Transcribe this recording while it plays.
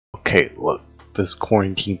okay, look, this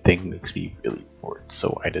quarantine thing makes me really bored,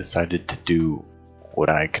 so I decided to do what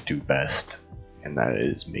I could do best, and that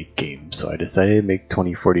is make games. So I decided to make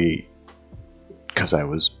 2048 because I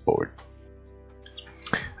was bored.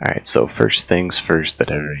 Alright, so first things first that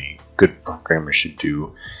every good programmer should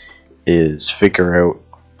do is figure out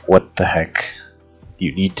what the heck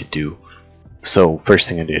you need to do. So first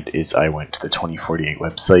thing I did is I went to the 2048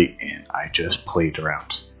 website and I just played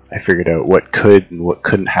around. I figured out what could and what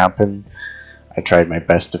couldn't happen. I tried my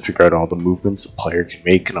best to figure out all the movements a player can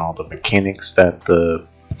make and all the mechanics that the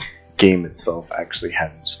game itself actually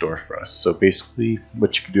had in store for us. So basically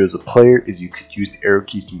what you could do as a player is you could use the arrow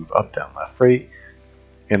keys to move up, down, left, right,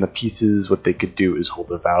 and the pieces, what they could do is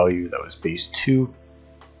hold a value that was base 2,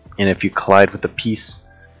 and if you collide with a piece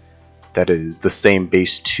that is the same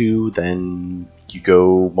base 2, then you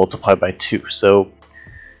go multiply by 2. So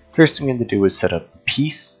first thing I had to do was set up a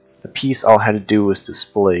piece. The piece, all I had to do was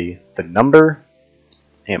display the number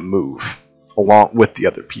and move along with the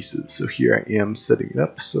other pieces. So here I am setting it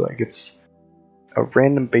up so I get a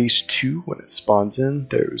random base 2 when it spawns in.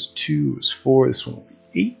 There's 2, there's 4, this one will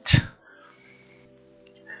be 8.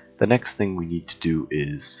 The next thing we need to do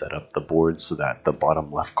is set up the board so that the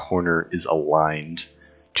bottom left corner is aligned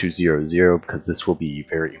to 0, 0, because this will be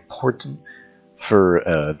very important for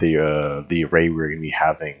the array we're going to be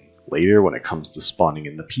having later when it comes to spawning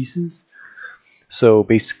in the pieces. So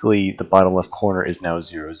basically the bottom left corner is now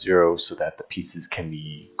 0, 0 so that the pieces can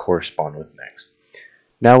be correspond with next.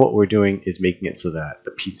 Now what we're doing is making it so that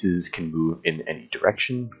the pieces can move in any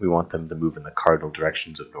direction. We want them to move in the cardinal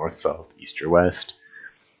directions of north, south, east, or west.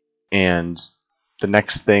 And the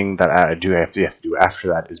next thing that you have to do after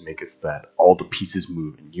that is make it so that all the pieces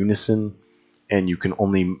move in unison, and you can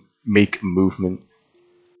only make movement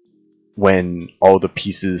when all the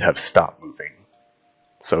pieces have stopped moving.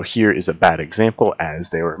 So here is a bad example. As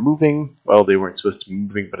they were moving, well, they weren't supposed to be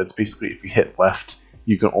moving, but it's basically if you hit left,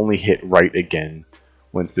 you can only hit right again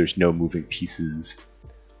once there's no moving pieces.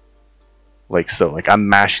 Like so, like I'm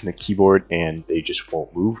mashing the keyboard and they just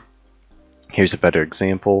won't move. Here's a better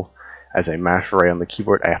example. As I mash right on the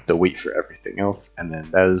keyboard, I have to wait for everything else, and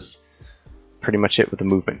then that is pretty much it with the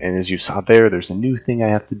movement. And as you saw there's a new thing I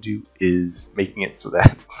have to do is making it so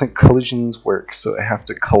that collisions work. So I have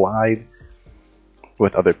to collide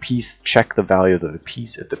with other piece, check the value of the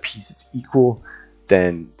piece. If the piece is equal,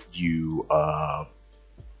 then you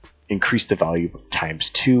increase the value times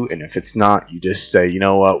 2, and if it's not, you just say, you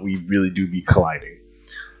know what, we really do be colliding.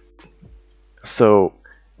 So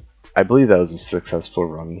I believe that was a successful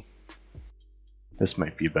run. This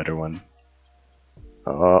might be a better one.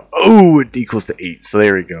 Oh, it equals to 8, so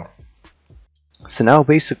there we go. So now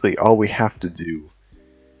basically all we have to do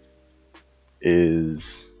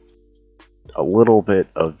is a little bit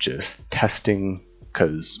of just testing,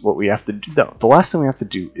 because what we have to do, the last thing we have to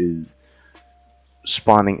do is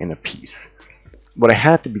spawning in a piece. What I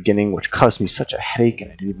had at the beginning, which caused me such a headache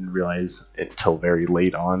and I didn't even realize it until very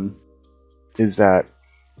late on, is that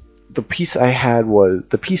the piece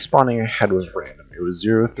spawning I had was random. It was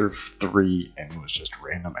 0 through 3 and it was just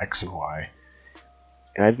random X and Y.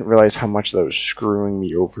 And I didn't realize how much that was screwing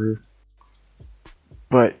me over.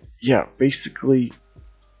 But yeah, basically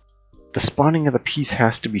the spawning of the piece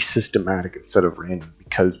has to be systematic instead of random,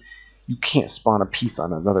 because you can't spawn a piece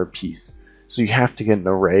on another piece. So you have to get an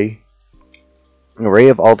array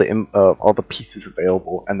of all the pieces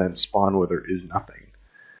available and then spawn where there is nothing.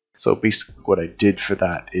 So basically what I did for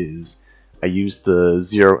that is I used the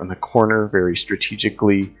 0 in the corner very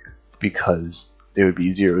strategically, because it would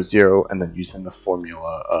be 0, 0, and then using the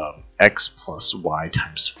formula x plus y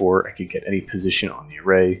times 4, I could get any position on the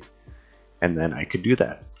array, and then I could do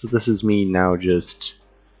that. So this is me now just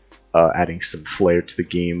adding some flair to the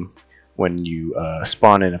game. When you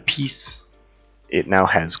spawn in a piece, it now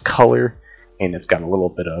has color, and it's got a little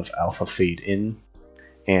bit of alpha fade in.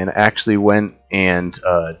 And I actually went and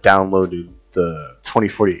downloaded the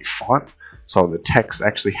 2048 font, so the text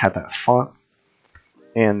actually had that font,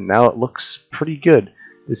 and now it looks pretty good.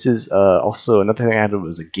 This is also another thing I added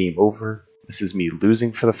was a game over. This is me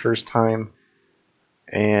losing for the first time,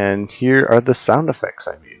 and here are the sound effects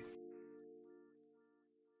I made.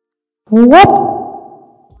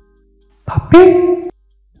 Whoop! Puppy!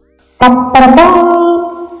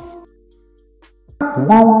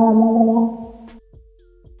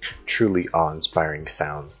 Truly awe-inspiring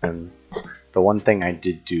sounds. And the one thing I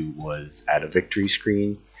did do was add a victory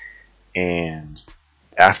screen, and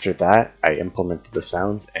after that I implemented the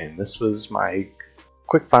sounds, and this was my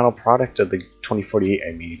quick final product of the 2048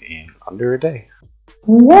 I made in under a day.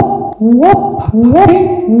 Whoop, whoop, whoop,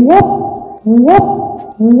 whoop,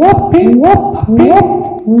 whoop, whoop, whoop,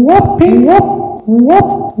 whoop. whooping, whoop,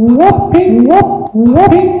 whoop, whooping, whoop,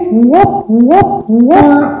 whooping, whoop, whoop,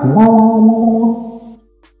 whoop.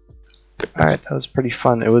 Alright, that was pretty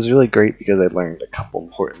fun. It was really great because I learned a couple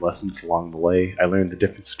important lessons along the way. I learned the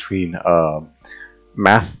difference between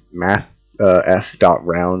math f dot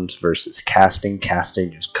rounds versus casting.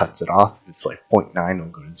 Casting just cuts it off. It's like 0.9 will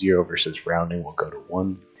go to 0 versus rounding will go to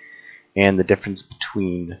 1. And the difference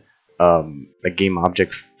between a game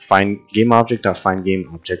object game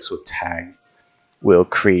objects with tag will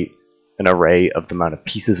create an array of the amount of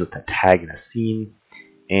pieces with that tag in a scene,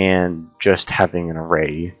 and just having an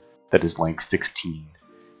array that is length 16,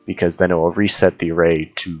 because then it will reset the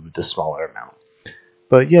array to the smaller amount.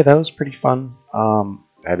 But yeah, that was pretty fun. I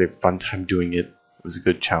had a fun time doing it. It was a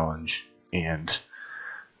good challenge, and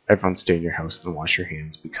everyone stay in your house and wash your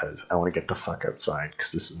hands because I want to get the fuck outside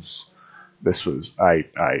because this was I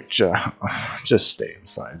just stay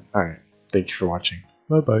inside. All right, thank you for watching.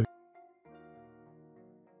 Bye bye.